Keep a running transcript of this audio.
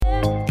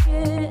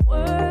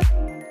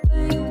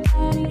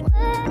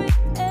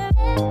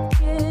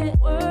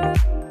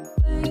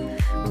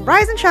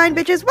Rise and shine,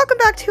 bitches. Welcome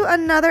back to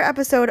another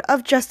episode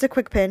of Just a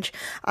Quick Pinch.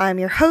 I'm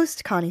your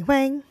host, Connie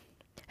Wang.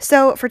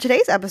 So for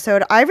today's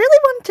episode, I really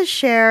wanted to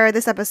share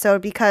this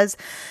episode because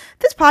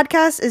this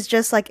podcast is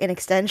just like an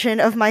extension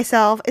of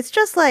myself. It's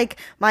just like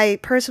my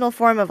personal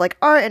form of like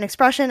art and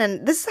expression,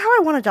 and this is how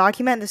I want to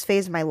document this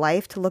phase of my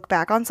life to look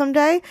back on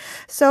someday.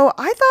 So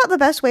I thought the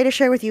best way to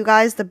share with you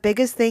guys the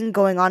biggest thing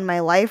going on in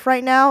my life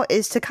right now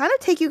is to kind of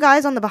take you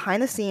guys on the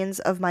behind the scenes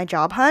of my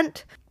job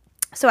hunt.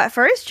 So at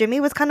first, Jimmy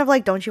was kind of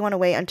like, don't you want to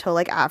wait until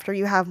like after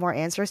you have more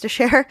answers to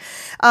share?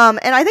 And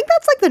I think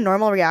that's like the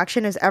normal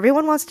reaction is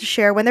everyone wants to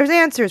share when there's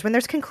answers, when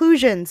there's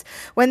conclusions,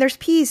 when there's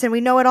peace and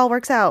we know it all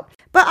works out.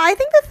 But I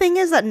think the thing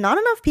is that not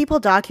enough people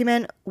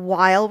document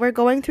while we're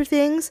going through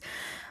things,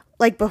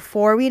 like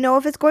before we know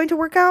if it's going to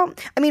work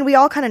out. I mean, we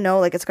all kind of know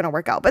like it's going to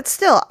work out, but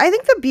still, I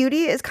think the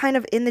beauty is kind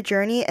of in the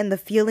journey and the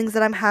feelings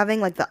that I'm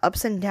having, like the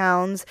ups and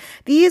downs.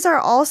 These are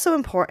also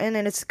important,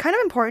 and it's kind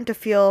of important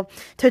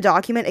to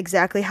document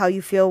exactly how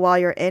you feel while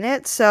you're in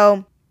it.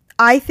 So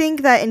I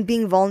think that in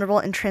being vulnerable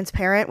and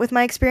transparent with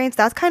my experience,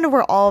 that's kind of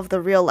where all of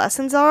the real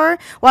lessons are,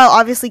 while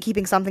obviously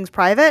keeping some things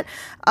private.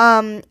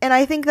 And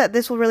I think that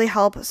this will really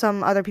help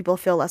some other people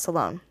feel less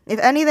alone. If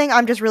anything,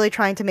 I'm just really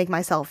trying to make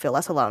myself feel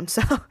less alone.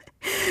 So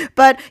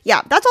but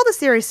yeah, that's all the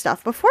serious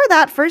stuff. Before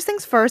that, first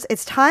things first,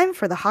 it's time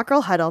for the Hot Girl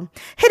Huddle.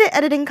 Hit it,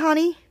 editing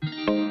Connie.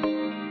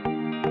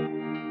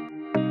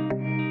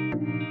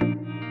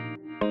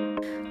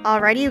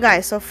 Alrighty, you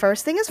guys, so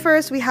first thing is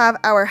first, we have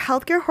our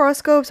healthcare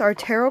horoscopes, our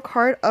tarot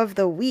card of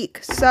the week.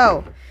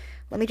 So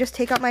let me just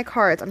take out my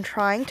cards. I'm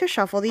trying to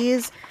shuffle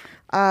these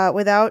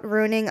without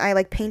ruining. I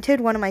like painted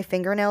one of my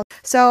fingernails,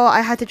 so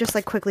I had to just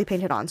like quickly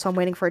paint it on. So I'm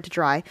waiting for it to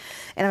dry,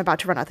 and I'm about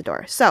to run out the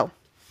door. So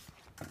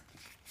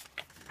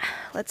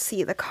let's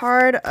see. The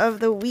card of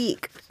the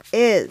week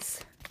is...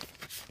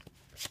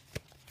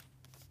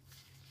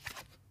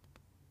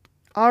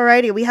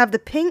 Alrighty, we have the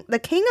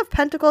King of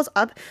Pentacles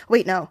up...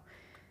 Wait, no.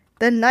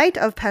 The Knight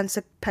of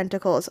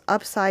Pentacles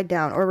upside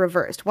down or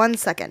reversed. 1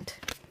 second.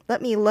 Let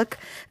me look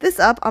this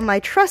up on my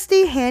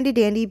trusty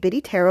handy-dandy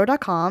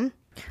bittytarot.com.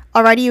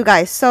 Alrighty, you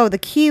guys. So the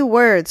key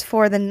words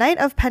for the Knight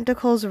of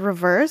Pentacles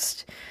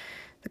reversed...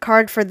 The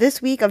card for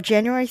this week of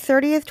January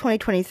 30th,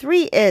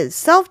 2023 is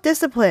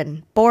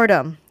self-discipline,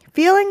 boredom,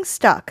 feeling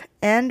stuck,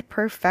 and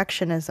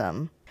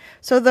perfectionism.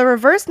 So the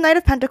reverse Knight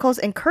of Pentacles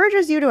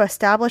encourages you to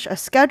establish a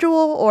schedule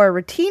or a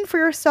routine for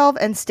yourself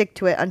and stick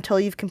to it until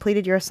you've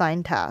completed your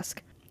assigned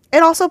task.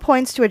 It also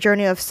points to a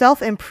journey of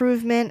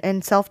self-improvement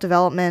and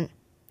self-development.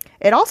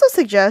 It also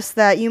suggests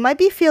that you might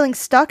be feeling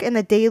stuck in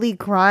the daily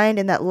grind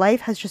and that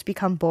life has just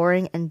become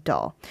boring and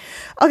dull.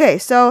 Okay,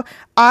 so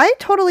I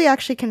totally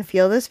actually can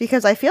feel this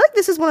because I feel like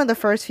this is one of the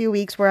first few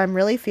weeks where I'm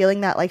really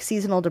feeling that like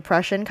seasonal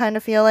depression kind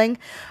of feeling.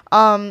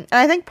 And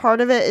I think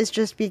part of it is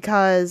just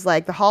because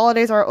like the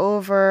holidays are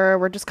over.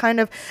 We're just kind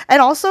of,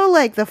 and also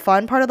like the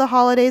fun part of the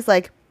holidays,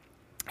 like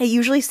it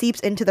usually seeps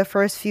into the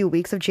first few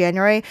weeks of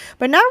January,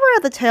 but now we're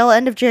at the tail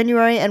end of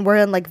January and we're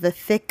in like the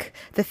thick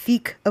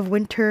of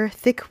winter,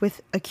 thick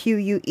with a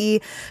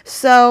Q-U-E.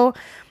 So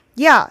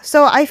yeah,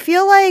 so I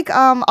feel like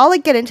I'll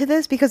like get into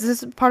this because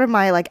this is part of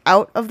my like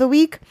out of the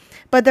week,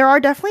 but there are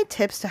definitely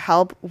tips to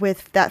help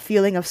with that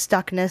feeling of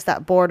stuckness,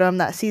 that boredom,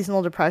 that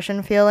seasonal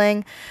depression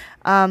feeling.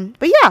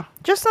 But yeah,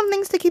 just some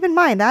things to keep in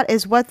mind. That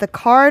is what the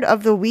card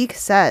of the week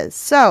says.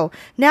 So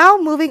now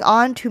moving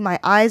on to my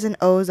I's and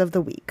O's of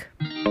the week.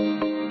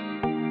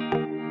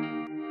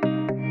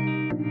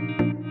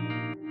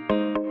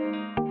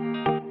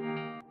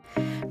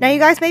 Now, you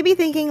guys may be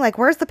thinking, like,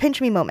 where's the pinch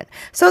me moment?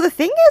 So the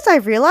thing is, I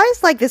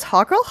realized, like, this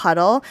Hot Girl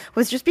Huddle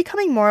was just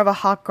becoming more of a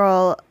Hot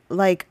Girl,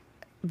 like,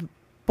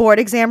 board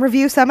exam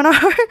review seminar.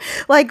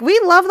 Like, we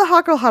love the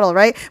Hot Girl Huddle,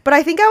 right? But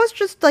I think I was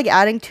just, like,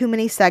 adding too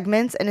many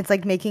segments, and it's,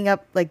 like,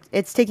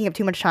 it's taking up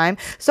too much time.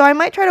 So I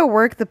might try to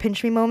work the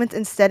pinch me moments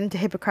instead into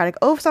Hippocratic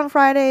Oaths on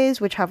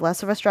Fridays, which have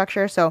less of a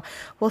structure, so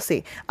we'll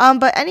see.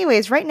 But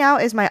anyways, right now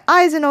is my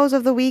I's and O's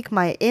of the week,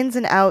 my ins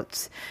and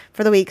outs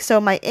for the week. So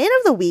my in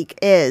of the week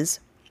is...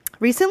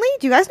 Recently,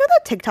 do you guys know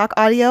that TikTok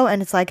audio?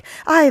 And it's like,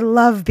 I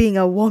love being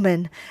a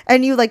woman.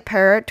 And you like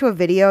pair it to a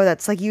video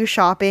that's like you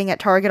shopping at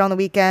Target on the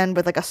weekend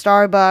with like a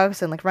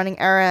Starbucks and like running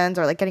errands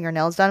or like getting your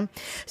nails done.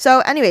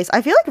 So anyways,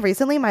 I feel like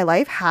recently my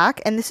life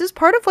hack, and this is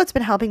part of what's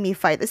been helping me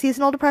fight the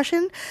seasonal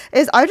depression,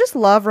 is I just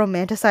love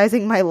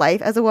romanticizing my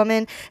life as a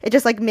woman. It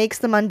just like makes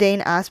the mundane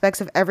aspects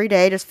of every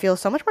day just feel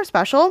so much more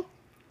special.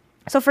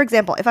 So for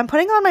example, if I'm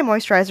putting on my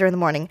moisturizer in the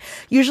morning,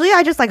 usually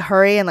I just like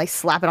hurry and like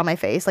slap it on my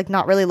face, like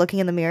not really looking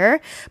in the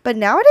mirror. But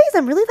nowadays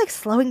I'm really like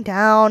slowing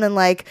down and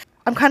like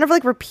I'm kind of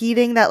like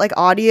repeating that like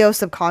audio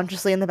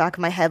subconsciously in the back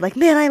of my head, like,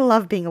 man, I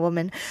love being a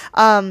woman.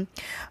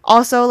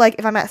 Also, like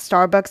if I'm at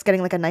Starbucks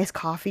getting like a nice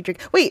coffee drink.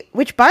 Wait,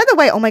 which by the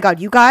way, oh my God,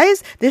 you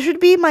guys, this should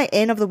be my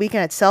in of the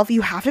weekend itself.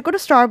 You have to go to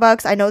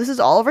Starbucks. I know this is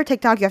all over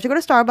TikTok. You have to go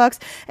to Starbucks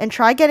and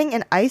try getting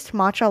an iced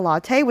matcha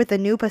latte with the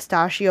new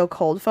pistachio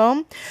cold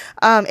foam.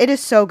 It is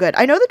so good.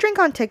 I know the drink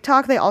on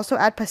TikTok, they also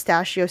add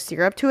pistachio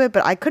syrup to it,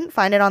 but I couldn't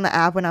find it on the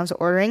app when I was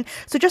ordering.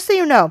 So just so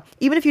you know,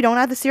 even if you don't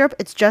add the syrup,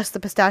 it's just the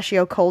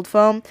pistachio cold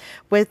foam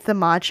with the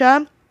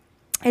matcha.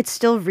 it's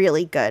still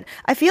really good.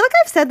 I feel like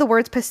I've said the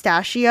words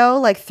pistachio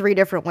like 3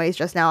 different ways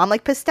just now. I'm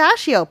like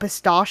pistachio.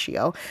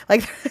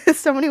 Like there's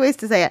so many ways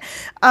to say it.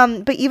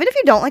 But even if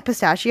you don't like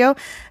pistachio,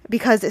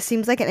 because it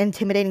seems like an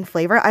intimidating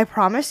flavor, I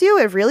promise you,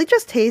 it really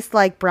just tastes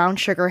like brown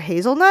sugar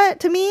hazelnut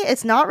to me.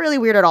 It's not really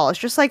weird at all. It's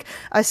just like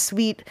a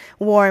sweet,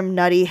 warm,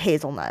 nutty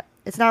hazelnut.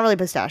 It's not really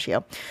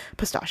pistachio.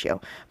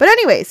 But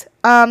anyways,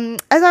 as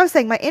I was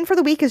saying, my in for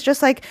the week is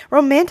just like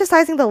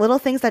romanticizing the little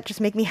things that just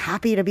make me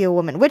happy to be a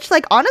woman. Which,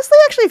 like, honestly,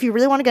 actually, if you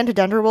really want to get into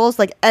gender roles,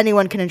 like,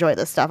 anyone can enjoy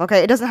this stuff, okay?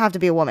 It doesn't have to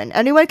be a woman.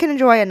 Anyone can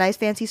enjoy a nice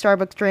fancy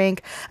Starbucks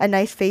drink, a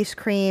nice face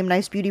cream,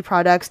 nice beauty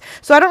products.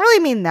 So I don't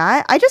really mean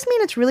that. I just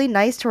mean it's really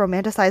nice to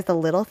romanticize the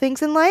little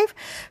things in life.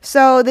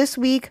 So this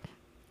week,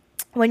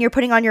 when you're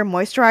putting on your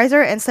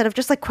moisturizer, instead of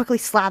just like quickly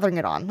slathering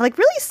it on, like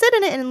really sit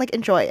in it and like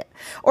enjoy it.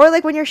 Or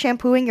like when you're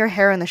shampooing your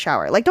hair in the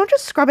shower, like don't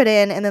just scrub it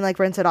in and then like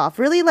rinse it off.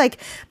 Really like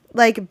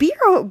be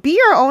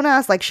your own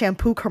ass like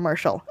shampoo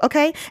commercial,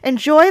 okay?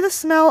 Enjoy the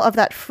smell of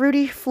that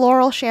fruity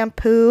floral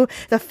shampoo,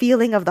 the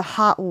feeling of the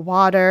hot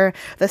water,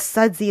 the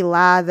sudsy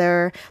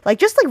lather, like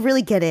just like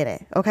really get in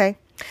it, okay?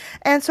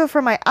 And so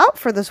for my out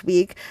for this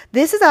week,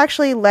 this is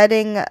actually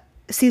letting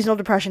seasonal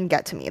depression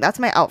get to me. That's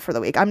my out for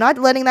the week. I'm not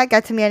letting that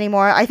get to me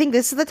anymore. I think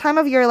this is the time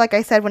of year, like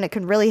I said, when it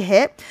can really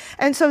hit.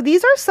 And so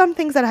these are some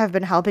things that have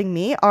been helping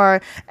me are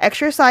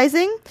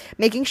exercising,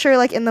 making sure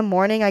like in the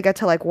morning I get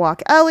to like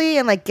walk Ellie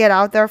and like get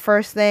out there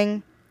first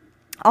thing.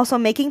 Also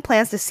making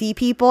plans to see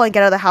people and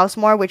get out of the house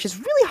more, which is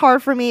really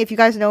hard for me. If you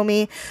guys know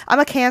me, I'm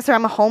a Cancer,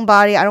 I'm a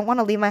homebody. I don't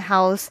want to leave my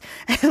house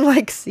and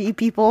like see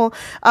people.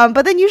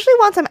 But then usually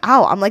once I'm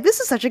out, I'm like, this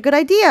is such a good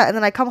idea. And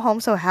then I come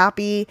home so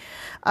happy.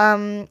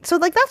 So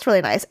like that's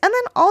really nice. And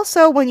then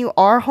also when you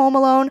are home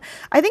alone,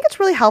 I think it's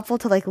really helpful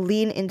to like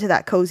lean into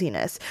that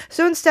coziness.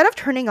 So instead of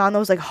turning on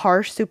those like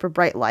harsh, super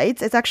bright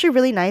lights, it's actually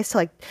really nice to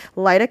like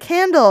light a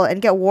candle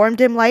and get warm,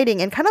 dim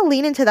lighting and kind of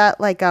lean into that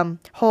like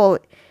whole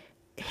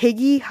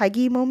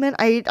hygge moment.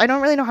 I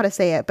don't really know how to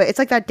say it, but it's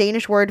like that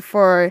Danish word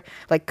for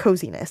like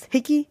coziness.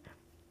 Hygge.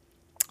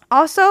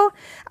 Also,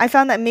 I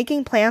found that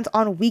making plans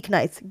on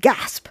weeknights,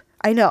 gasp,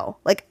 I know,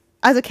 like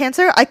as a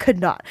Cancer, I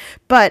could not.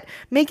 But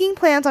making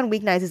plans on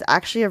weeknights is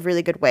actually a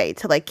really good way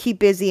to like keep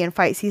busy and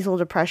fight seasonal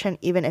depression,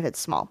 even if it's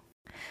small.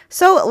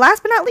 So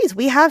last but not least,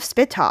 we have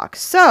Spit Talk.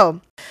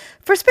 So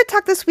for Spit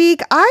Talk this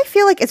week, I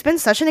feel like it's been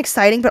such an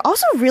exciting but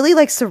also really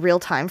like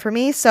surreal time for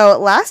me. So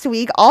last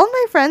week, all of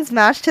my friends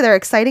matched to their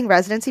exciting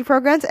residency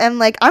programs and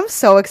like I'm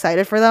so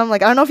excited for them.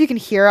 Like I don't know if you can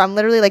hear, I'm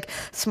literally like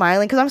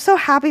smiling because I'm so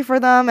happy for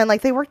them and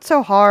like they worked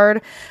so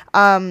hard.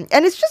 And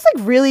it's just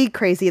like really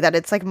crazy that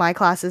it's like my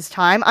class's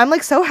time. I'm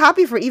like so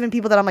happy for even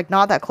people that I'm like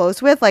not that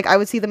close with. Like I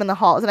would see them in the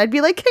halls and I'd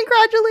be like,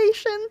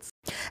 congratulations.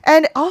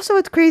 And also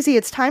it's crazy.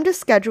 It's time to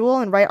schedule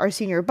and write our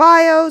senior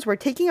bios. We're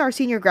taking our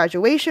senior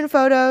graduation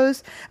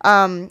photos,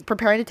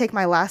 preparing to take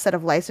my last set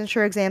of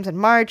licensure exams in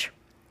March.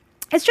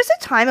 It's just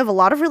a time of a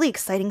lot of really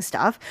exciting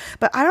stuff,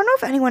 but I don't know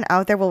if anyone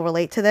out there will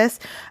relate to this.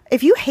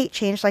 If you hate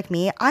change like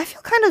me, I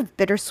feel kind of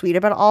bittersweet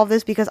about all of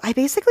this because I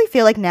basically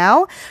feel like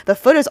now the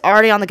foot is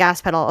already on the gas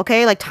pedal,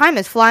 okay? Like time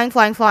is flying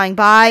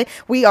by.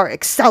 We are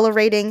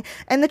accelerating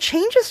and the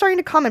change is starting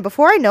to come. And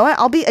before I know it,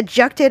 I'll be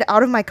ejected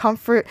out of my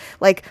comfort,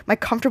 like my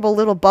comfortable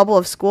little bubble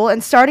of school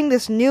and starting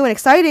this new and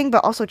exciting,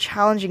 but also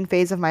challenging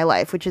phase of my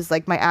life, which is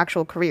like my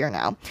actual career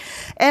now.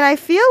 And I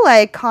feel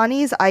like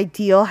Connie's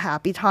ideal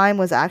happy time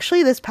was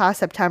actually this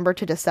past September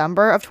to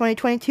December of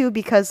 2022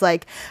 because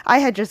like I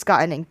had just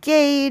gotten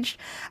engaged.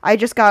 I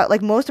just got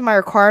like most of my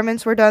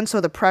requirements were done, so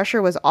the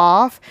pressure was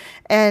off.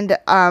 And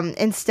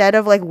instead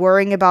of like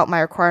worrying about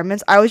my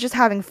requirements, I was just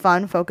having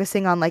fun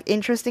focusing on like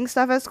interesting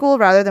stuff at school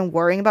rather than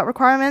worrying about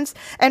requirements.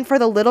 And for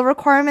the little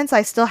requirements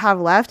I still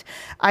have left,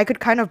 I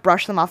could kind of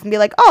brush them off and be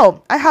like,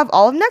 oh, I have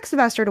all of next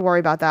semester to worry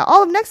about that.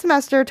 All of next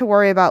semester to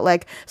worry about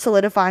like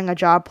solidifying a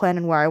job plan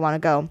and where I want to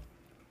go.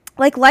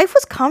 Like life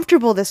was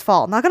comfortable this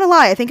fall, not gonna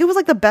lie. I think it was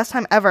like the best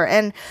time ever,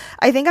 and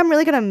I think I'm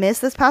really gonna miss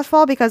this past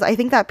fall because I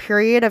think that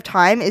period of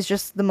time is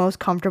just the most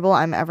comfortable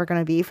I'm ever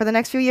gonna be for the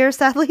next few years,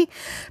 sadly.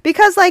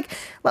 Because like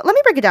let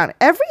me break it down.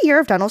 Every year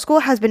of dental school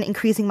has been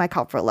increasing my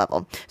comfort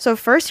level. So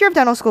first year of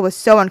dental school was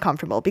so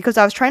uncomfortable because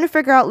I was trying to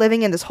figure out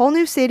living in this whole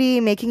new city,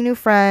 making new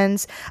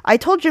friends. I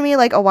told Jimmy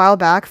like a while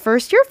back,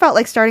 first year felt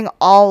like starting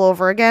all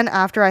over again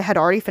after I had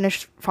already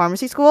finished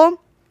pharmacy school.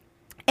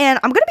 And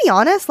I'm gonna be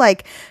honest,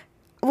 like,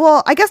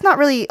 well, I guess not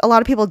really a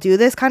lot of people do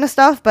this kind of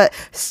stuff, but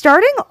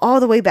starting all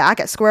the way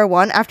back at square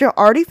one after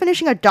already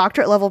finishing a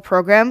doctorate level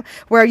program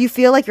where you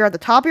feel like you're at the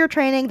top of your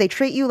training, they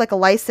treat you like a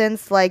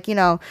licensed, like, you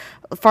know,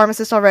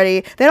 pharmacist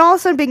already, then all of a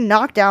sudden being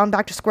knocked down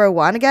back to square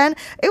one again,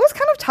 it was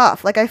kind of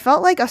tough. Like I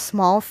felt like a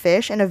small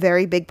fish in a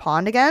very big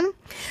pond again.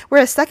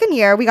 Whereas second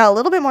year, we got a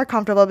little bit more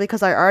comfortable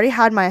because I already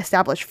had my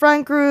established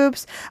friend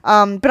groups,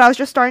 but I was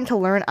just starting to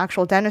learn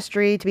actual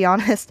dentistry, to be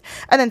honest.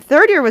 And then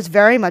third year was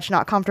very much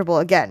not comfortable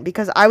again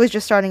because I was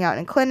just starting out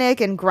in clinic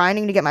and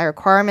grinding to get my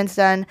requirements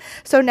done.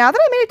 So now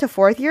that I made it to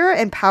fourth year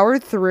and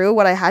powered through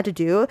what I had to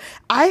do,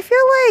 I feel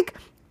like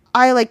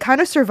I like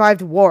kind of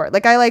survived war.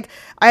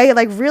 I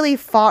really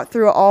fought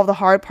through all the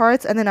hard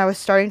parts, and then I was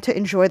starting to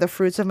enjoy the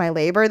fruits of my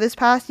labor this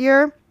past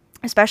year,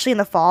 especially in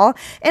the fall.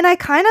 And I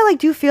kind of like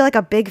do feel like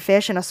a big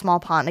fish in a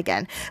small pond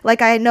again.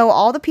 Like, I know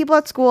all the people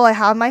at school, I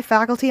have my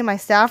faculty and my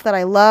staff that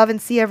I love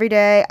and see every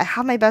day, I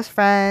have my best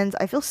friends,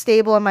 I feel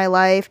stable in my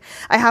life,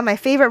 I have my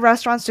favorite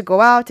restaurants to go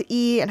out to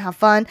eat and have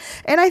fun.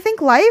 And I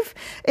think life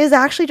is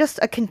actually just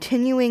a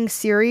continuing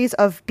series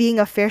of being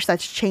a fish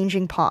that's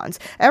changing ponds.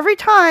 Every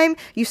time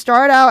you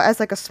start out as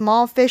like a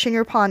small fish in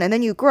your pond, and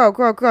then you grow,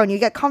 and you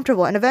get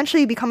comfortable, and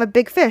eventually you become a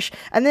big fish,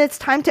 and then it's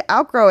time to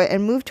outgrow it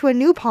and move to a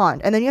new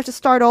pond, and then you have to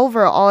start over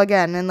all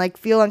again and like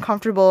feel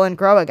uncomfortable and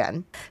grow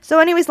again. So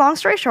anyways, long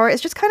story short,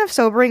 it's just kind of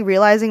sobering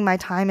realizing my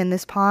time in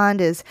this pond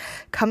is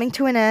coming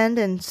to an end,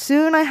 and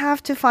soon I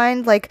have to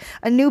find like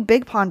a new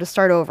big pond to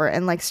start over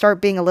and like start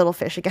being a little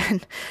fish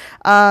again.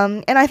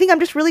 And I think I'm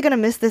just really going to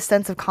miss this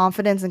sense of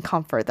confidence and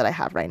comfort that I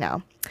have right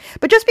now.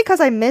 But just because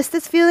I miss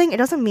this feeling, it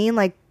doesn't mean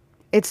like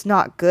it's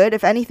not good.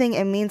 If anything,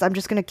 it means I'm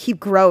just going to keep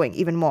growing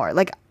even more.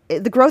 Like,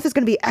 the growth is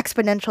going to be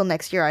exponential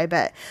next year, I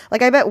bet.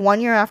 Like, I bet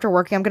 1 year after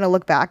working, I'm going to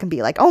look back and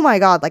be like, oh my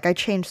God, like I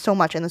changed so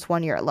much in this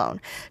 1 year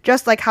alone.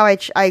 Just like how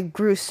I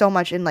grew so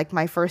much in like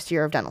my first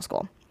year of dental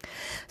school.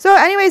 So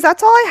anyways,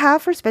 that's all I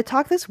have for Spit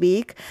Talk this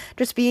week.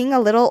 Just being a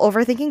little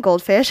overthinking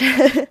goldfish.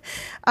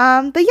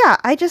 But yeah,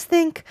 I just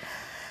think,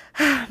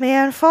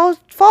 man, fall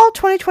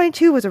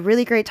 2022 was a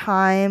really great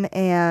time.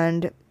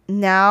 And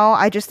now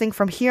I just think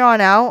from here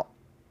on out,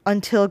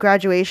 until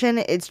graduation,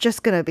 it's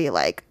just gonna be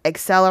like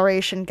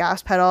acceleration,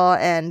 gas pedal,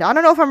 and I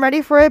don't know if I'm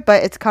ready for it,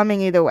 but it's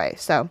coming either way.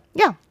 So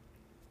yeah.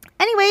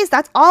 Anyways,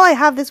 that's all I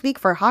have this week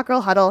for Hot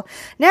Girl Huddle.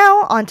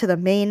 Now on to the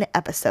main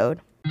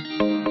episode.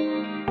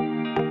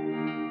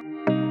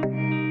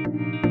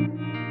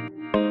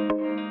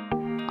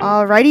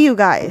 Alrighty, you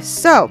guys.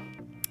 So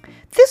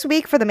this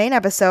week for the main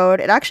episode,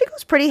 it actually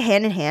goes pretty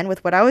hand in hand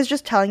with what I was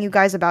just telling you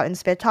guys about in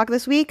Spit Talk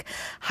this week,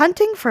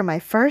 hunting for my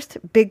first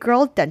big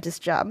girl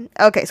dentist job.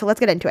 Okay, so let's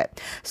get into it.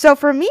 So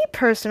for me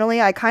personally,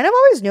 I kind of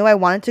always knew I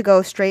wanted to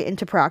go straight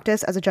into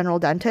practice as a general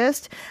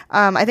dentist.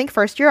 I think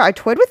first year I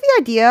toyed with the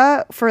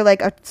idea for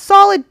like a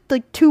solid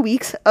like 2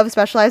 weeks of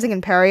specializing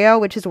in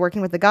perio, which is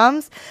working with the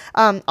gums.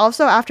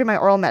 Also after my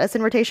oral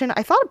medicine rotation,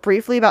 I thought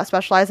briefly about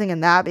specializing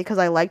in that because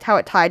I liked how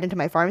it tied into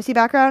my pharmacy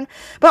background.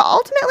 But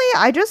ultimately,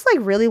 I just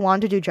like really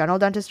wanted to do general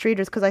dentistry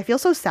just because I feel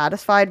so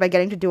satisfied by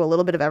getting to do a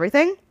little bit of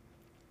everything.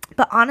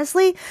 But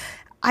honestly,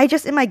 I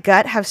just in my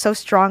gut have so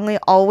strongly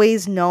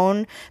always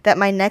known that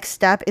my next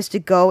step is to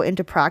go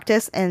into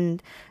practice,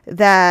 and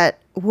that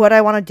what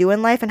I want to do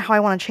in life and how I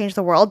want to change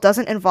the world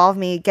doesn't involve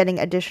me getting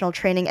additional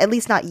training, at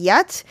least not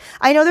yet.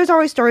 I know there's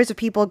always stories of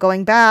people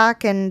going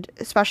back and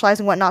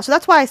specializing and whatnot, so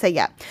that's why I say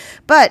yeah.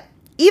 But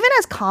even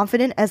as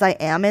confident as I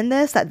am in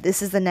this, that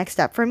this is the next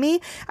step for me,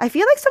 I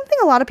feel like something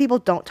a lot of people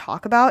don't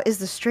talk about is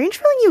the strange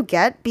feeling you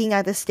get being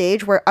at this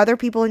stage where other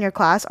people in your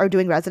class are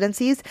doing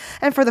residencies,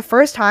 and for the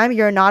first time,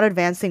 you're not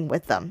advancing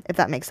with them, if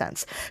that makes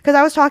sense. Because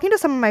I was talking to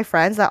some of my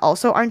friends that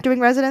also aren't doing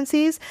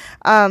residencies,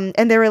 and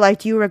they were like,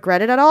 do you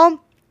regret it at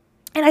all?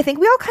 And I think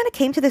we all kind of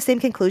came to the same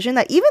conclusion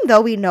that even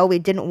though we know we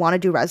didn't want to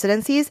do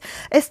residencies,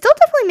 it still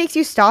definitely makes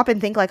you stop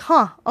and think like,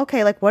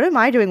 okay, like what am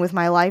I doing with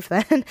my life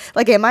then?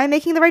 Like, am I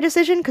making the right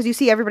decision? Because you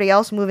see everybody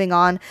else moving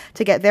on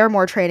to get their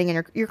more training,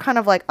 and you're kind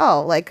of like,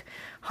 oh, like,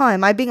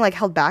 am I being like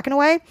held back in a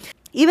way?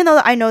 Even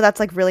though I know that's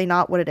like really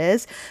not what it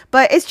is,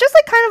 but it's just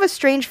like kind of a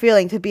strange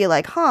feeling to be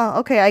like,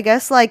 okay, I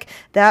guess like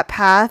that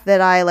path that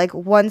I like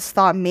once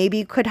thought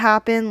maybe could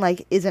happen,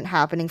 like isn't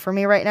happening for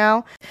me right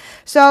now.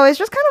 So it's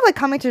just kind of like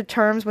coming to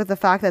terms with the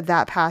fact that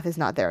that path is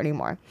not there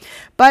anymore.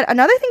 But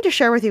another thing to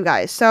share with you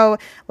guys. So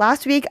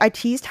last week I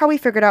teased how we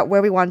figured out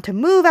where we wanted to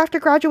move after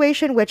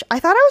graduation, which I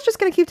thought I was just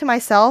going to keep to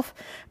myself.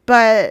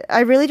 But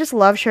I really just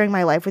love sharing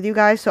my life with you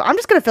guys, so I'm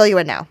just going to fill you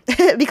in now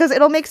because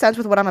it'll make sense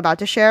with what I'm about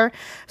to share.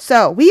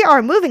 So we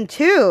are moving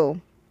to,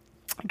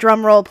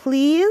 drum roll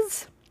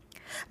please,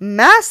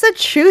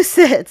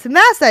 Massachusetts.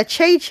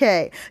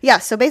 Yeah,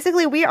 so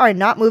basically we are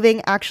not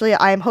moving. Actually,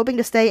 I am hoping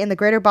to stay in the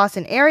greater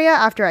Boston area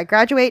after I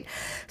graduate.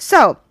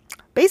 So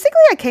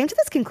basically, I came to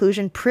this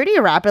conclusion pretty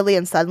rapidly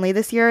and suddenly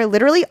this year,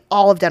 literally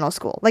all of dental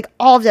school,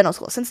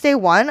 since day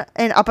one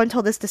and up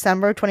until this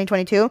December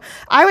 2022,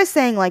 I was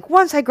saying like,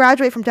 once I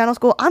graduate from dental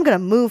school, I'm going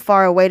to move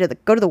far away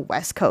go to the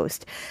West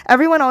Coast.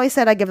 Everyone always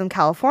said I give them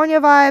California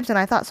vibes, and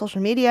I thought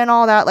social media and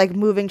all that, like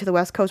moving to the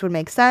West Coast would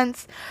make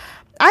sense.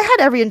 I had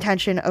every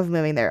intention of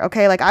moving there,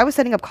 okay? Like I was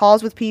setting up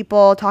calls with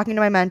people, talking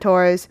to my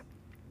mentors.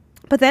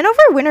 But then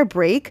over winter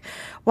break,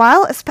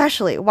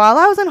 especially while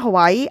I was in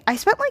Hawaii, I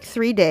spent like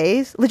 3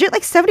 days, legit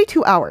like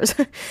 72 hours,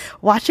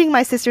 watching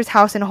my sister's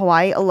house in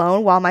Hawaii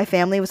alone while my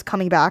family was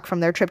coming back from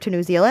their trip to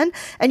New Zealand.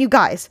 And you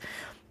guys,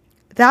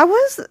 that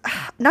was,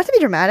 not to be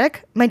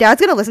dramatic, my dad's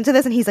going to listen to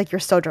this and he's like, you're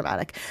so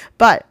dramatic.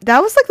 But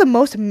that was like the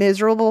most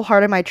miserable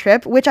part of my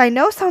trip, which I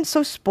know sounds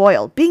so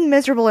spoiled. Being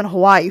miserable in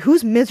Hawaii.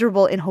 Who's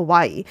miserable in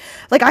Hawaii?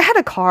 Like I had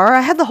a car,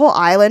 I had the whole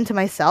island to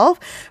myself,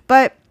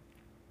 but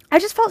I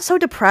just felt so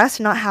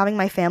depressed not having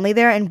my family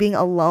there and being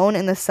alone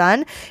in the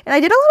sun. And I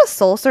did a lot of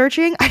soul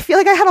searching. I feel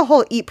like I had a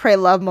whole eat, pray,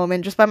 love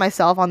moment just by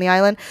myself on the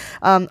island,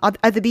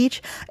 at the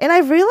beach. And I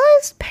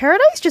realized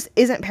paradise just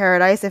isn't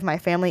paradise if my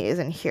family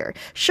isn't here.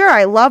 Sure,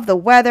 I love the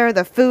weather,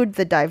 the food,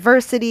 the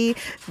diversity,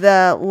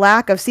 the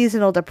lack of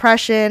seasonal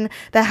depression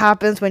that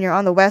happens when you're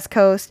on the West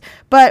Coast.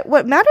 But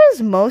what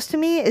matters most to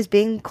me is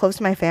being close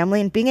to my family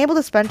and being able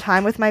to spend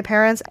time with my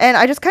parents. And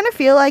I just kind of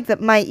feel like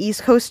that my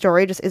East Coast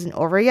story just isn't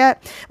over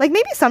yet. Like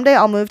maybe someday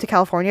I'll move to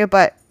California,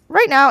 but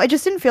right now it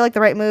just didn't feel like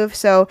the right move.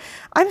 So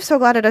I'm so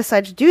glad I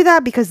decided to do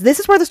that because this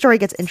is where the story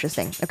gets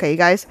interesting. Okay, you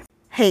guys.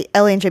 Hey,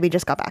 Ellie and Jimmy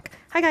just got back.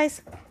 Hi,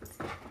 guys.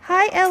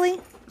 Hi,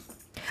 Ellie.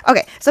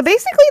 Okay, so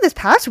basically this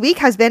past week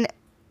has been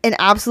an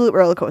absolute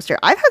roller coaster.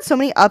 I've had so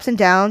many ups and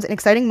downs and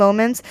exciting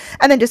moments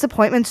and then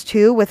disappointments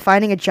too with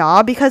finding a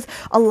job because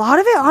a lot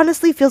of it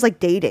honestly feels like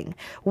dating,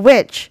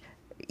 which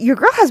your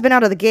girl has been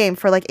out of the game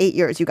for like 8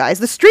 years, you guys.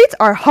 The streets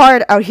are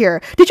hard out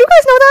here. Did you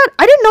guys know that?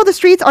 I didn't know the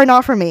streets are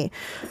not for me.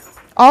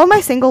 All of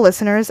my single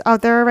listeners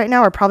out there right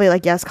now are probably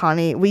like, yes,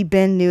 Connie, we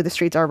been knew the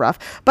streets are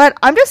rough. But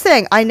I'm just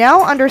saying, I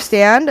now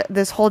understand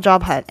this whole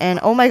job hunt. And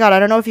oh my God, I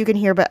don't know if you can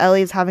hear, but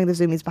Ellie is having the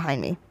zoomies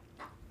behind me.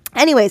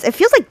 Anyways, it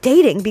feels like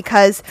dating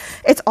because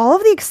it's all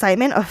of the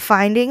excitement of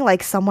finding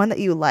like someone that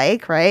you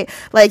like, right?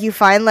 Like you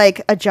find like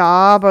a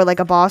job or like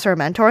a boss or a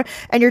mentor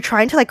and you're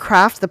trying to like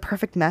craft the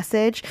perfect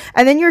message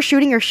and then you're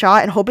shooting your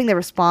shot and hoping they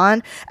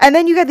respond. And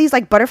then you get these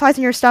like butterflies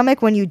in your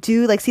stomach when you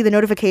do like see the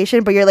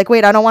notification, but you're like,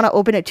 wait, I don't want to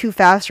open it too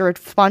fast or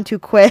respond too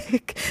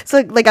quick.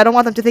 So like I don't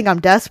want them to think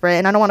I'm desperate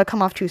and I don't want to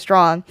come off too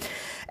strong.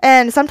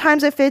 And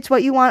sometimes it fits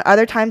what you want.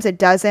 Other times it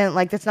doesn't.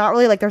 Like, it's not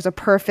really like there's a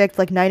perfect,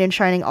 like, knight in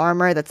shining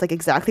armor that's, like,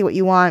 exactly what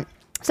you want.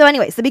 So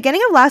anyways, the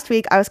beginning of last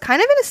week, I was kind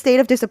of in a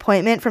state of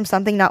disappointment from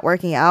something not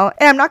working out.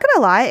 And I'm not going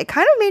to lie, it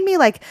kind of made me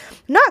like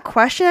not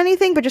question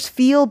anything, but just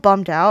feel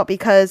bummed out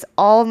because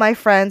all of my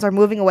friends are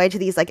moving away to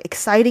these like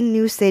exciting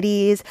new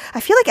cities. I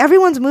feel like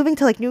everyone's moving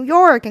to like New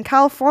York and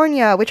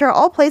California, which are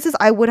all places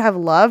I would have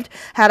loved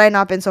had I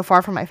not been so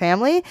far from my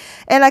family.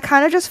 And I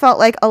kind of just felt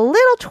like a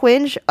little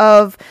twinge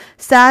of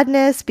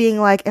sadness being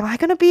like, am I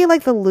going to be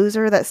like the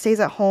loser that stays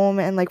at home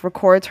and like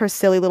records her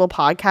silly little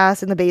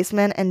podcast in the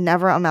basement and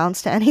never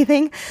amounts to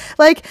anything?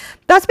 Like,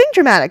 that's being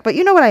dramatic, but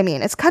you know what I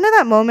mean. It's kind of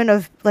that moment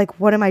of, like,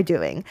 what am I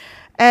doing?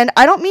 And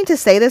I don't mean to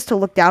say this to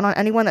look down on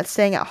anyone that's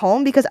staying at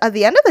home, because at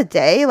the end of the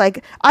day,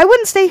 like, I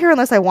wouldn't stay here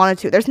unless I wanted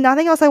to. There's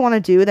nothing else I want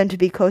to do than to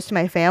be close to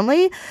my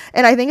family,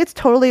 and I think it's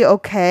totally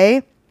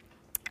okay.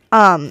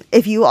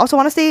 If you also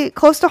want to stay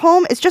close to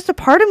home, it's just a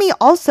part of me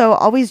also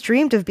always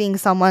dreamed of being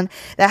someone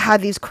that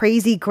had these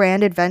crazy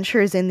grand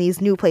adventures in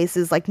these new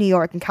places like New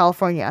York and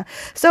California.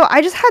 So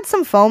I just had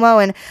some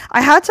FOMO and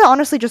I had to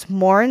honestly just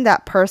mourn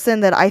that person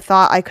that I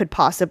thought I could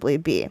possibly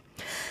be.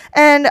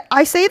 And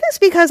I say this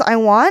because I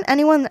want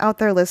anyone out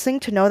there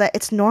listening to know that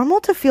it's normal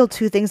to feel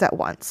two things at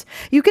once.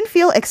 You can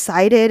feel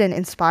excited and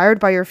inspired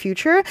by your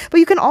future, but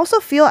you can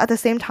also feel at the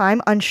same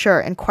time unsure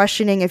and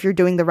questioning if you're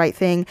doing the right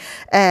thing,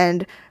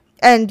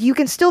 and you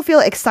can still feel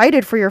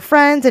excited for your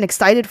friends and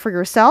excited for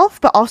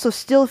yourself, but also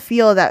still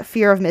feel that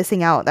fear of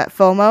missing out, that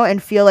FOMO,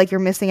 and feel like you're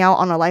missing out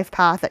on a life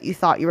path that you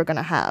thought you were going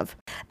to have.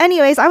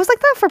 Anyways, I was like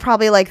that for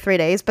probably like 3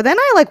 days, but then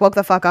I like woke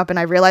the fuck up and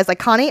I realized like,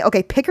 Connie,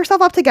 okay, pick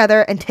yourself up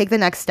together and take the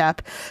next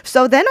step.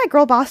 So then I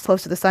girl bossed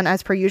close to the sun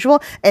as per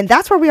usual, and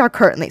that's where we are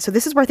currently. So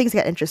this is where things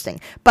get interesting.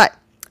 But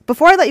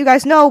before I let you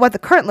guys know what the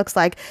current looks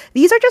like,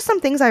 these are just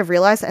some things I've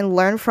realized and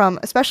learned from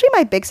especially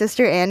my big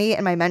sister Annie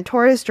and my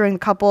mentors during the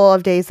couple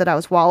of days that I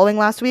was wallowing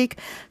last week.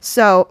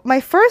 So my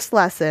first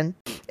lesson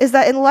is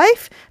that in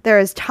life, there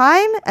is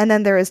time and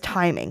then there is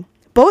timing.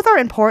 Both are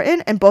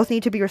important and both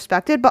need to be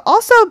respected, but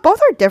also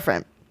both are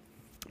different.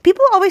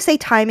 People always say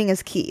timing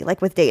is key, like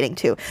with dating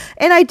too.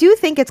 And I do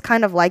think it's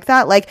kind of like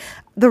that. Like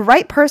the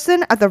right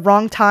person at the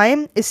wrong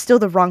time is still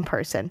the wrong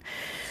person.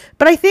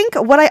 But I think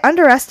what I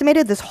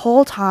underestimated this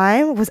whole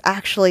time was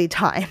actually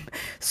time.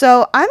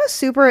 So I'm a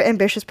super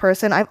ambitious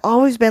person. I've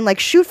always been like,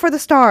 shoot for the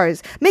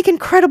stars, make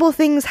incredible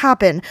things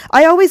happen.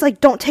 I always like,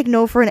 don't take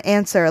no for an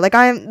answer. Like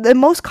the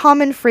most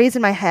common phrase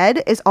in my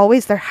head is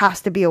always, there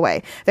has to be a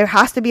way. There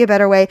has to be a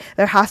better way.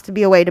 There has to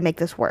be a way to make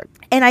this work.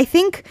 And I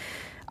think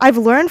I've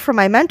learned from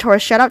my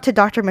mentors, shout out to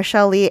Dr.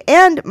 Michelle Lee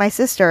and my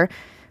sister,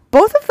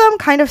 both of them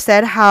kind of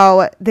said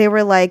how they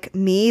were like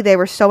me. They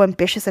were so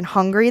ambitious and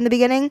hungry in the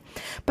beginning.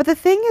 But the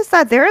thing is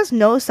that there is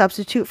no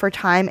substitute for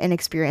time and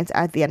experience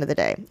at the end of the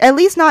day. At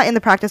least not in the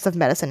practice of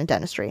medicine and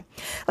dentistry.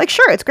 Like,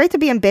 sure, it's great to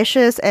be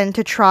ambitious and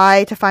to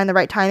try to find the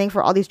right timing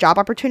for all these job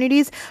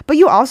opportunities. But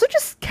you also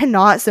just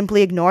cannot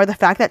simply ignore the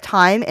fact that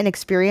time and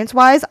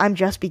experience-wise, I'm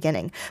just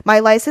beginning. My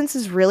license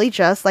is really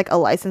just like a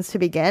license to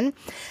begin.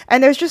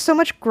 And there's just so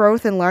much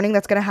growth and learning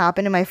that's going to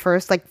happen in my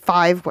first like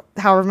 5,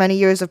 however many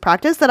years of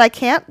practice that I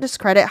can't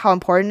discredit how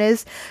important it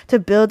is to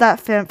build that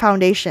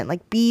foundation.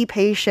 Like, be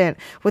patient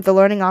with the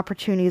learning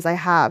opportunities I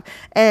have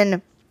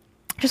and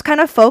just kind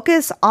of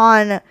focus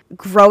on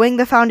growing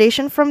the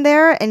foundation from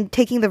there and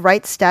taking the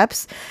right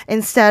steps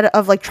instead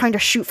of like trying to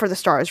shoot for the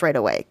stars right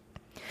away.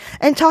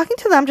 And talking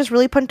to them just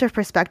really put into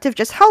perspective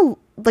just how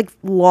like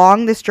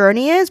long this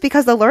journey is,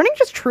 because the learning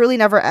just truly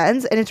never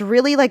ends, and it's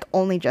really like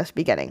only just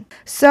beginning.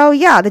 So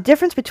yeah, the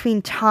difference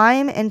between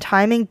time and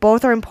timing,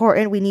 both are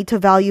important. We need to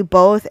value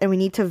both, and we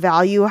need to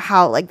value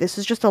how like this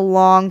is just a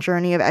long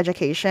journey of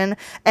education,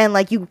 and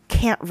like you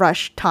can't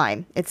rush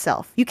time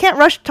itself. You can't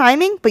rush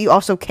timing, but you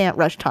also can't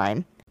rush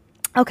time.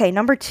 Okay,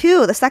 number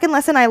 2, the second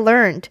lesson I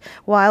learned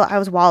while I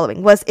was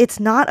wallowing was it's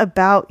not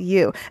about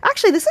you.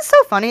 Actually, this is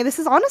so funny. This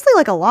is honestly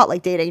like a lot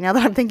like dating now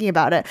that I'm thinking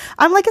about it.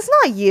 I'm like, it's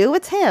not you,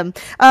 it's him.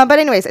 But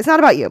anyways, it's not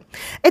about you.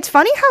 It's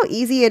funny how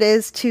easy it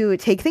is to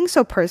take things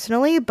so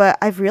personally, but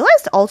I've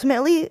realized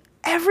ultimately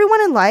everyone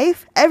in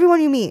life,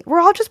 everyone you meet, we're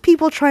all just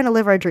people trying to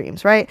live our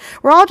dreams, right?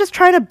 We're all just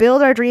trying to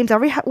build our dreams.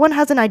 Everyone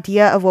has an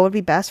idea of what would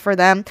be best for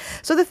them.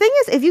 So the thing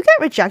is, if you get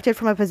rejected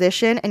from a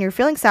position and you're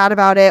feeling sad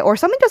about it, or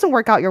something doesn't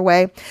work out your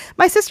way,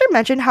 my sister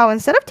mentioned how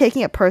instead of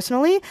taking it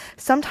personally,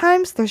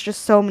 sometimes there's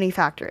just so many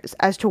factors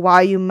as to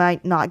why you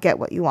might not get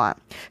what you want.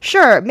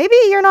 Sure, maybe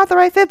you're not the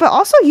right fit, but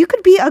also you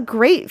could be a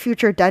great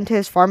future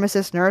dentist,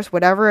 pharmacist, nurse,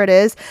 whatever it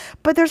is.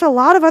 But there's a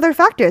lot of other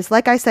factors.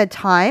 Like I said,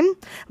 time,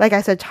 like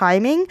I said,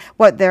 timing,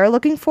 what they're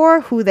looking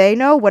for, who they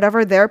know,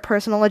 whatever their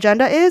personal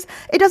agenda is.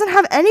 It doesn't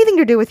have anything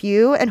to do with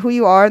you and who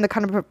you are and the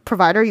kind of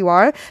provider you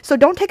are. So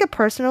don't take it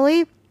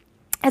personally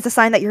as a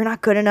sign that you're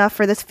not good enough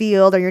for this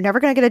field, or you're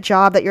never going to get a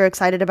job that you're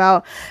excited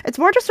about. It's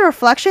more just a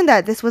reflection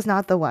that this was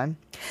not the one,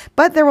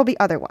 but there will be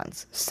other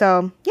ones.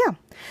 So yeah.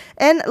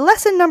 And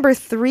lesson number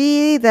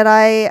 3 that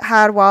I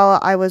had while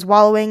I was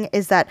wallowing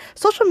is that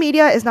social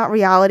media is not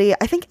reality.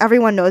 I think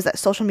everyone knows that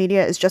social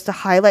media is just a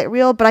highlight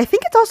reel, but I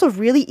think it's also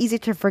really easy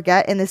to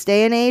forget in this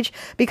day and age,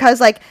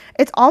 because like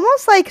it's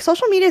almost like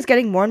social media is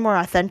getting more and more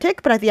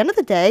authentic, but at the end of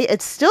the day,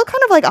 it's still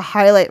kind of like a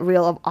highlight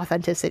reel of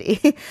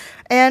authenticity.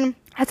 And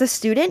as a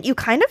student, you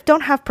kind of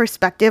don't have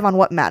perspective on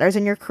what matters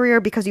in your career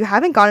because you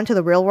haven't gone into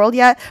the real world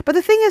yet. But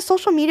the thing is,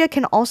 social media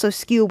can also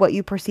skew what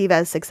you perceive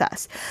as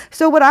success.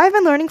 So what I've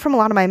been learning from a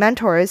lot of my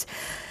mentors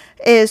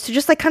is to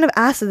just like kind of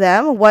ask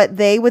them what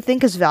they would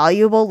think is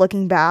valuable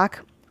looking back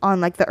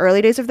on like the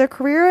early days of their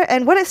career.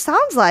 And what it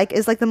sounds like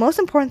is like the most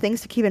important things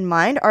to keep in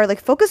mind are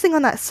like focusing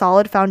on that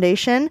solid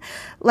foundation.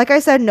 Like I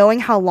said, knowing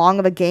how long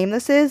of a game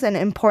this is, and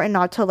important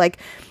not to like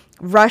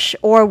rush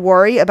or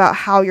worry about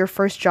how your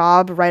first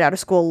job right out of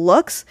school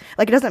looks.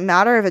 Like it doesn't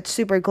matter if it's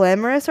super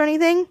glamorous or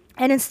anything,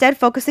 and instead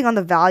focusing on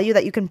the value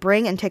that you can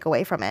bring and take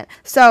away from it.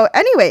 So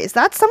anyways,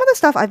 that's some of the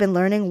stuff I've been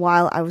learning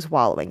while I was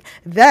wallowing.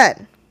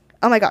 Then,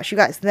 oh my gosh, you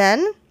guys,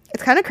 then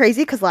it's kind of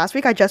crazy because last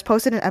week I just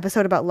posted an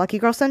episode about lucky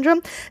girl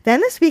syndrome. Then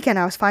this weekend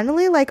I was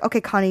finally like,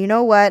 okay, Connie, you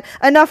know what?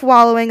 Enough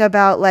wallowing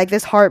about like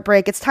this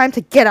heartbreak. It's time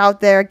to get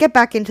out there, get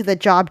back into the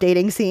job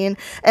dating scene.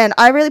 And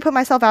I really put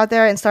myself out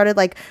there and started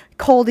like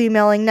cold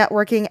emailing,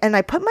 networking, and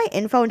I put my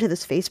info into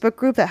this Facebook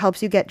group that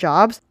helps you get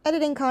jobs.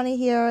 Editing Connie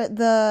here.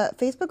 The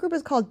Facebook group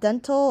is called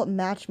Dental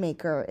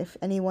Matchmaker if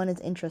anyone is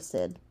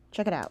interested.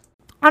 Check it out.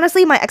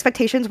 Honestly, my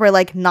expectations were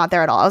like not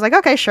there at all. I was like,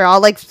 okay, sure,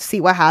 I'll like see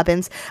what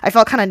happens. I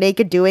felt kind of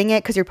naked doing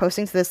it because you're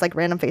posting to this like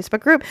random Facebook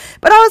group.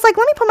 But I was like,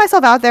 let me put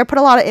myself out there, put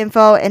a lot of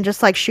info, and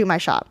just like shoot my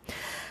shot.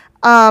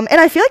 And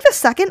I feel like the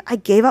second I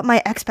gave up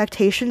my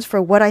expectations for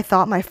what I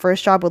thought my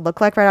first job would look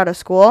like right out of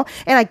school,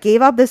 and I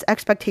gave up this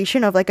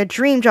expectation of like a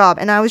dream job,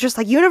 and I was just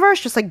like, universe,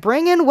 just like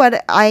bring in what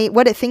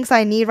it thinks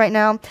I need right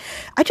now.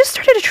 I just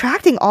started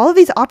attracting all of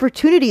these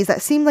opportunities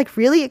that seemed like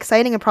really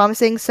exciting and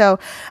promising. So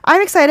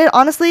I'm excited.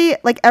 Honestly,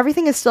 like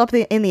everything is still up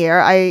in the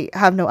air. I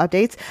have no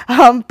updates.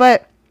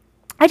 But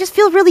I just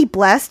feel really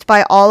blessed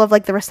by all of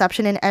like the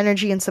reception and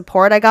energy and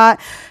support I got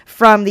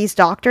from these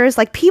doctors.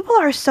 Like people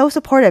are so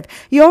supportive.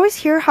 You always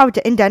hear how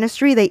in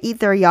dentistry they eat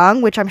their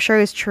young, which I'm sure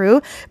is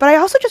true. But I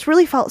also just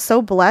really felt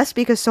so blessed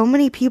because so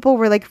many people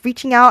were like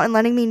reaching out and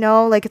letting me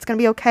know like it's gonna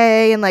be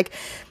okay and like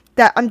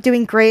that I'm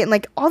doing great and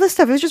like all this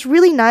stuff. It was just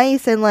really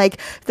nice. And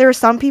like there were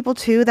some people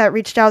too that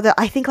reached out that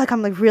I think like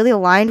I'm like really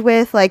aligned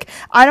with. Like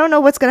I don't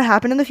know what's going to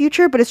happen in the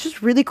future, but it's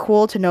just really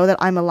cool to know that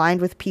I'm aligned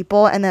with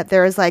people and that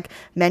there's like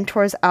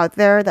mentors out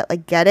there that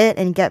like get it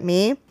and get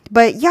me.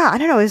 But yeah, I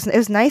don't know, it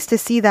was nice to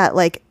see that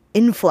like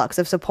influx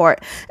of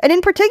support. And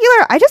in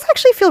particular, I just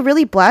actually feel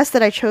really blessed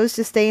that I chose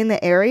to stay in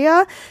the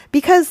area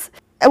because,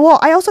 well,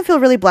 I also feel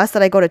really blessed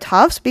that I go to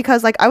Tufts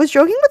because, like, I was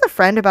joking with a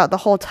friend about the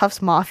whole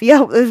Tufts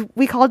Mafia,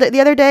 we called it the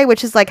other day,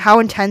 which is, like, how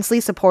intensely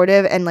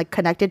supportive and, like,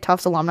 connected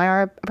Tufts alumni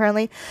are,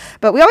 apparently.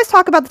 But we always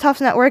talk about the Tufts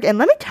network, and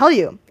let me tell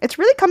you, it's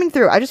really coming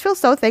through. I just feel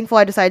so thankful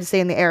I decided to stay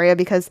in the area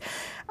because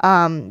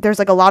there's,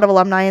 like, a lot of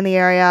alumni in the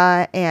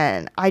area,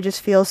 and I just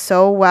feel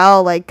so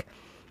well, like,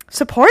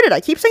 supported. I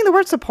keep saying the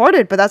word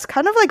supported, but that's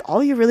kind of, like,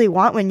 all you really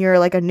want when you're,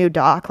 like, a new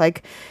doc.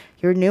 Like,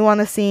 you're new on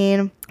the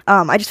scene.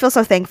 I just feel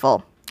so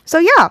thankful. So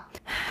yeah,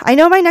 I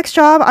know my next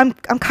job, I'm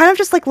kind of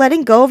just like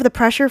letting go of the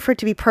pressure for it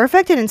to be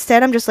perfect, and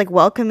instead I'm just like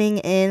welcoming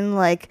in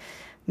like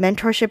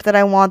mentorship that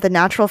I want, the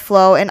natural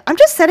flow, and I'm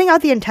just setting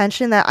out the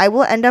intention that I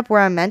will end up where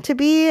I'm meant to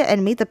be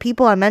and meet the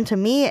people I'm meant to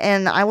meet,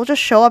 and I will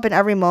just show up in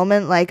every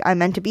moment like I'm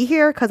meant to be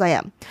here because I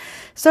am.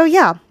 So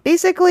yeah,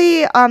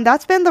 basically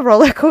that's been the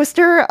roller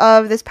coaster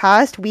of this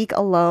past week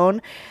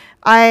alone.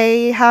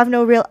 I have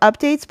no real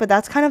updates, but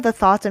that's kind of the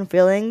thoughts and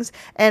feelings.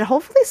 And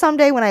hopefully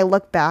someday when I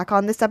look back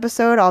on this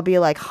episode, I'll be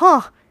like,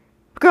 huh,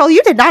 girl,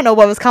 you did not know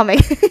what was coming.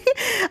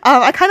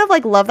 I kind of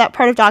like love that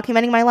part of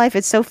documenting my life.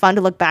 It's so fun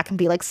to look back and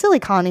be like, silly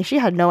Connie, she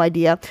had no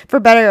idea, for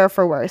better or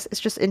for worse. It's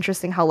just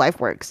interesting how life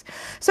works.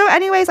 So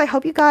anyways, I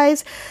hope you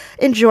guys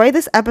enjoy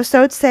this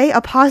episode. Say a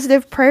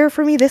positive prayer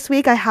for me this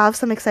week. I have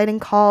some exciting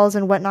calls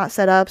and whatnot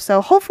set up, so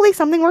hopefully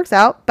something works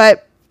out.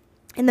 But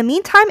in the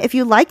meantime, if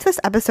you liked this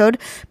episode,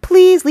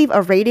 please leave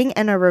a rating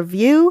and a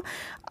review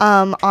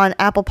on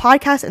Apple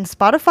Podcasts and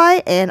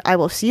Spotify, and I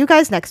will see you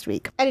guys next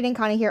week. Editing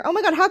Connie here. Oh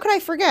my god, how could I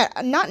forget?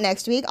 Not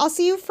next week. I'll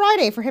see you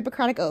Friday for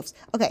Hippocratic Oaths.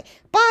 Okay,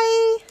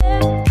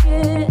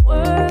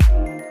 bye!